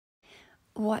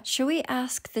What shall we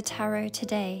ask the tarot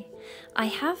today? I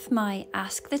have my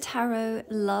Ask the Tarot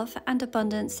Love and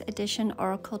Abundance Edition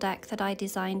Oracle deck that I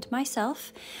designed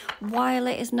myself. While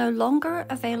it is no longer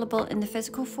available in the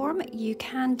physical form, you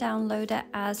can download it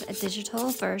as a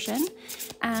digital version,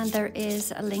 and there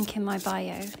is a link in my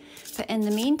bio. But in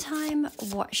the meantime,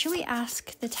 what shall we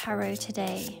ask the tarot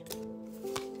today?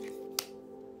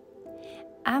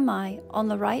 Am I on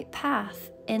the right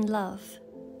path in love?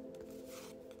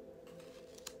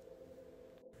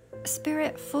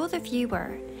 Spirit, for the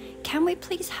viewer, can we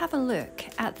please have a look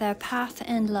at their path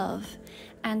in love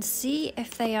and see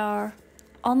if they are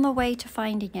on the way to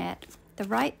finding it, the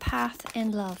right path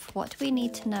in love? What do we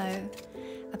need to know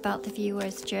about the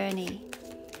viewer's journey?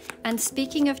 And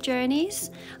speaking of journeys,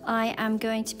 I am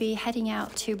going to be heading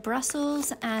out to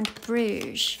Brussels and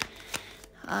Bruges.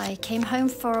 I came home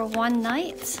for one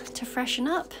night to freshen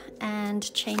up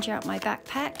and change out my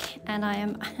backpack, and I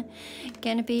am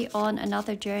going to be on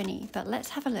another journey. But let's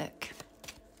have a look.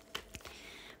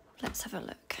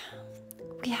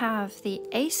 We have the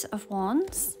Ace of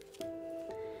Wands,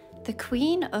 the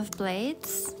Queen of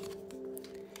Blades,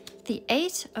 the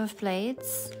Eight of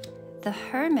Blades, the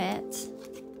Hermit,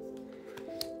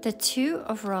 the Two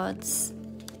of Rods,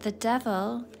 the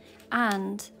Devil,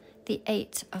 and the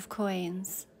Eight of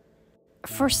Coins.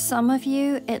 For some of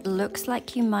you, it looks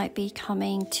like you might be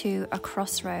coming to a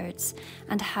crossroads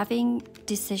and having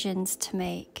decisions to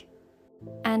make.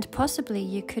 And possibly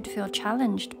you could feel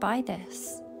challenged by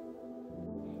this.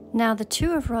 Now, the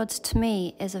Two of Rods to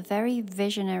me is a very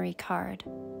visionary card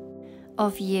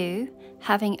of you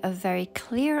having a very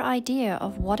clear idea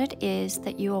of what it is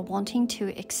that you are wanting to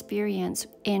experience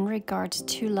in regards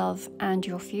to love and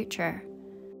your future.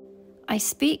 I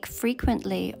speak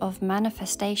frequently of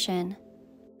manifestation,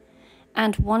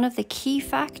 and one of the key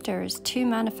factors to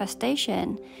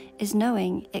manifestation is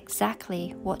knowing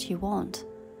exactly what you want.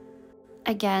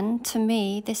 Again, to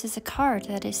me, this is a card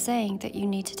that is saying that you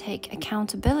need to take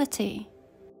accountability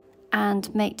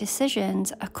and make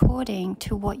decisions according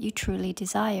to what you truly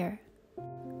desire.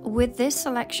 With this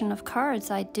selection of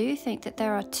cards, I do think that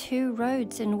there are two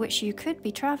roads in which you could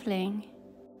be traveling.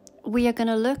 We are going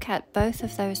to look at both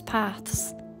of those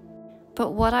paths.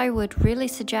 But what I would really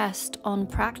suggest on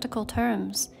practical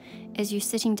terms is you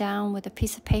sitting down with a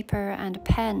piece of paper and a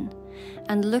pen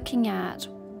and looking at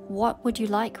what would you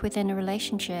like within a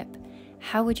relationship?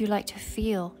 How would you like to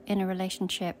feel in a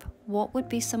relationship? What would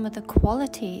be some of the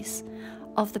qualities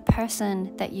of the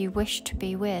person that you wish to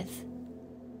be with?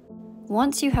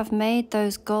 Once you have made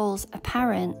those goals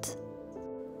apparent,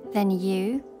 then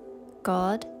you,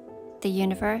 God, the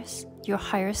universe, your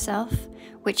higher self,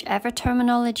 whichever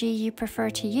terminology you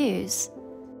prefer to use,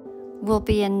 will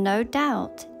be in no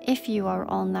doubt if you are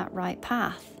on that right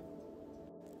path.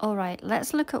 Alright,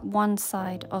 let's look at one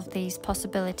side of these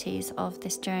possibilities of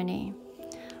this journey.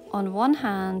 On one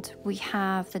hand, we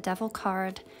have the Devil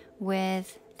card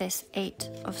with this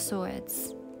Eight of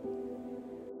Swords.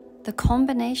 The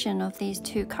combination of these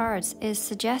two cards is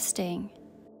suggesting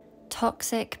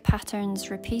toxic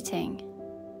patterns repeating.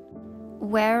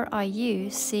 Where are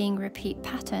you seeing repeat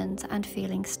patterns and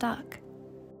feeling stuck?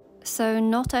 So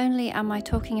not only am I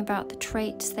talking about the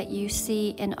traits that you see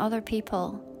in other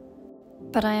people,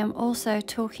 but I am also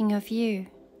talking of you,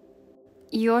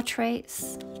 your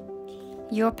traits,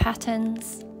 your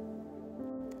patterns.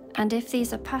 And if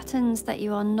these are patterns that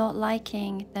you are not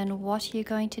liking, then what are you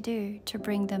going to do to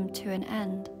bring them to an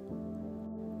end?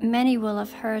 Many will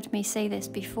have heard me say this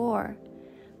before,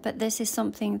 but this is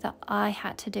something that I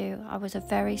had to do. I was a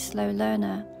very slow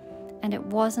learner, and it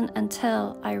wasn't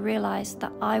until I realized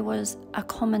that I was a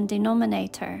common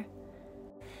denominator,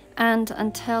 and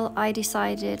until I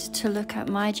decided to look at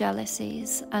my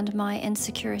jealousies and my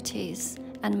insecurities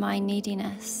and my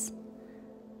neediness,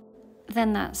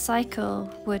 then that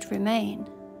cycle would remain,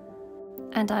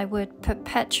 and I would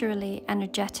perpetually,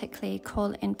 energetically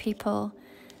call in people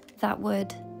that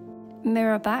would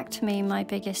mirror back to me my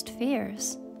biggest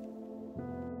fears.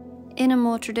 In a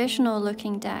more traditional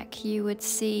looking deck, you would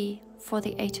see for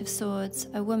the Eight of Swords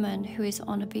a woman who is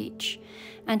on a beach,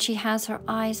 and she has her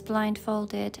eyes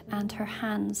blindfolded and her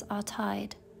hands are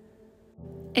tied.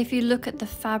 If you look at the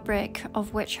fabric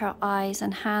of which her eyes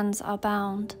and hands are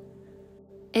bound,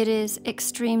 it is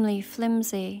extremely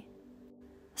flimsy,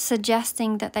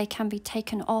 suggesting that they can be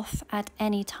taken off at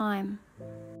any time.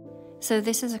 So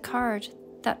this is a card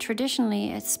that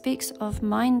traditionally it speaks of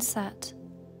mindset,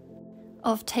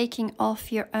 of taking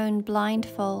off your own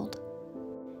blindfold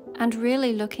and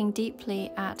really looking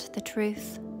deeply at the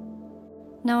truth.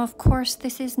 Now, of course,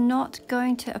 this is not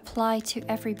going to apply to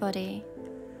everybody,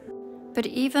 But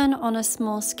even on a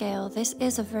small scale, this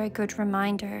is a very good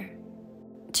reminder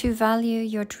to value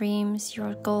your dreams,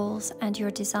 your goals, and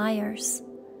your desires.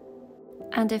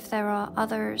 And if there are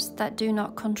others that do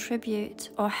not contribute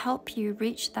or help you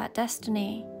reach that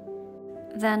destiny,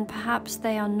 then perhaps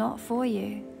they are not for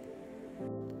you.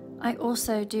 I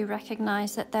also do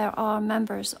recognize that there are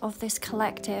members of this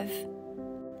collective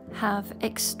have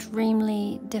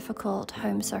extremely difficult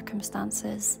home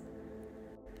circumstances,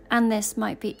 and this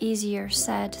might be easier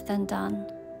said than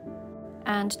done.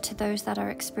 And to those that are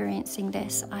experiencing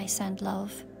this, I send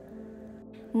love.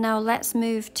 Now let's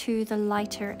move to the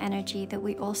lighter energy that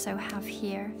we also have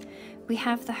here. We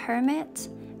have the Hermit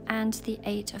and the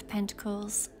Eight of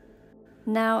Pentacles.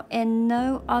 Now, in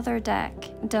no other deck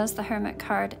does the Hermit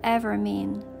card ever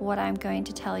mean what I'm going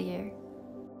to tell you.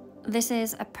 This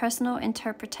is a personal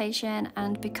interpretation,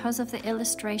 and because of the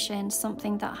illustration,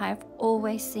 something that I've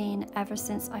always seen ever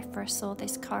since I first saw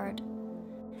this card.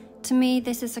 To me,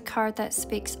 this is a card that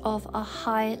speaks of a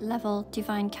high-level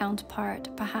divine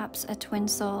counterpart, perhaps a twin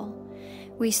soul.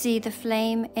 We see the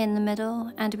flame in the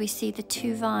middle, and we see the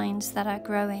two vines that are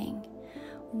growing.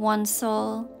 One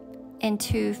soul in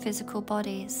two physical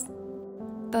bodies.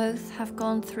 Both have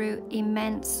gone through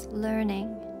immense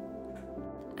learning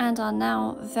and are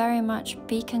now very much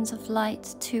beacons of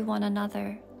light to one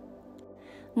another.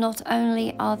 Not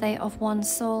only are they of one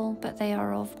soul, but they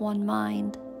are of one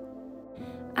mind.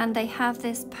 And they have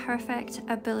this perfect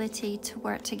ability to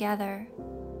work together.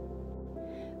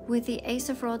 With the Ace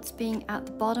of Rods being at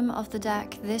the bottom of the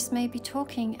deck, this may be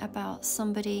talking about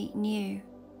somebody new.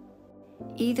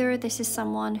 Either this is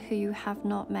someone who you have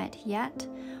not met yet,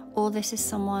 or this is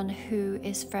someone who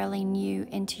is fairly new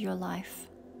into your life.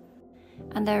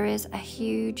 And there is a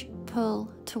huge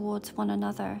pull towards one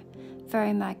another,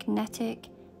 very magnetic,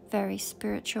 very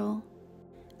spiritual,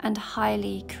 and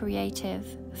highly creative,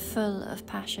 full of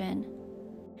passion.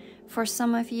 For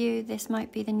some of you, this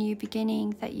might be the new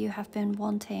beginning that you have been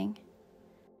wanting.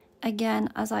 Again,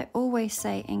 as I always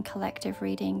say in collective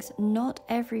readings, not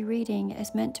every reading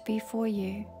is meant to be for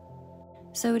you.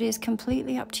 So it is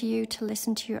completely up to you to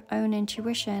listen to your own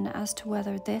intuition as to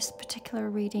whether this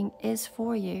particular reading is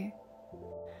for you.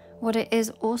 What it is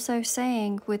also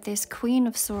saying with this Queen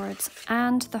of Swords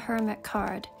and the Hermit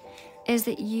card is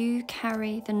that you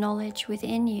carry the knowledge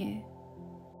within you.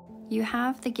 You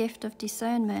have the gift of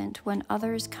discernment when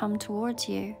others come towards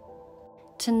you,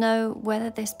 to know whether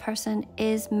this person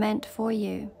is meant for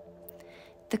you.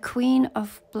 The Queen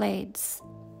of Blades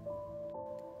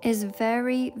is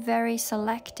very, very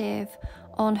selective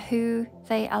on who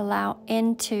they allow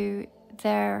into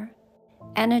their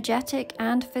energetic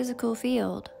and physical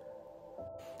field.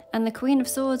 And the Queen of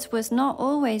Swords was not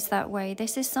always that way.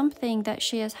 This is something that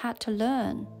she has had to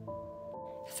learn.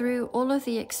 Through all of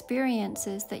the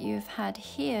experiences that you've had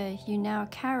here, you now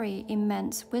carry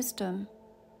immense wisdom.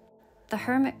 The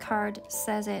Hermit card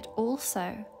says it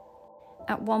also.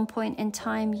 At one point in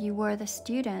time, you were the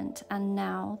student, and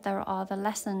now there are the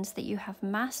lessons that you have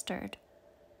mastered.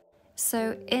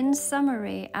 So, in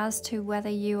summary, as to whether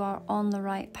you are on the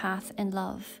right path in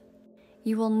love,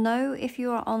 you will know if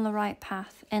you are on the right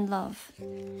path in love,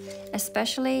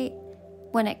 especially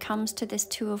when it comes to this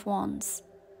Two of Wands.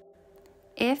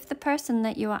 If the person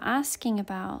that you are asking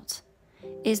about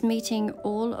is meeting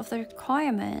all of the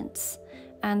requirements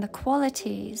and the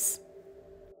qualities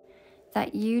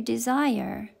that you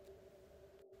desire,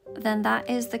 then that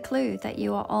is the clue that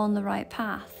you are on the right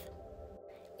path.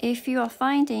 If you are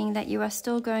finding that you are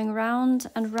still going round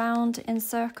and round in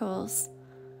circles,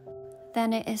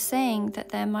 then it is saying that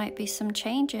there might be some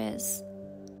changes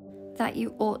that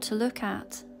you ought to look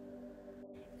at.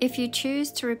 If you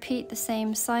choose to repeat the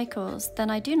same cycles,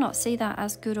 then I do not see that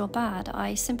as good or bad.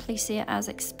 I simply see it as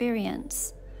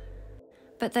experience.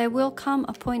 But there will come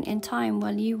a point in time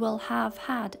when you will have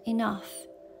had enough,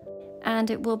 and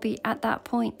it will be at that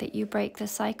point that you break the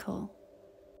cycle.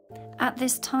 At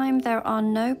this time, there are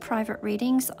no private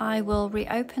readings. I will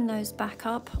reopen those back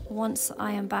up once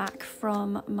I am back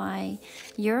from my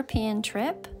European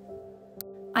trip.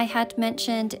 I had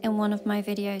mentioned in one of my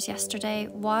videos yesterday,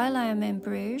 while I am in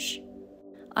Bruges,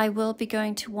 I will be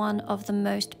going to one of the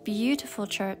most beautiful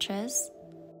churches.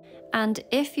 And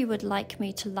if you would like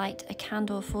me to light a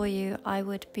candle for you, I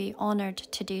would be honored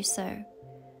to do so.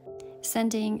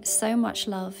 Sending so much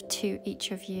love to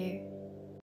each of you.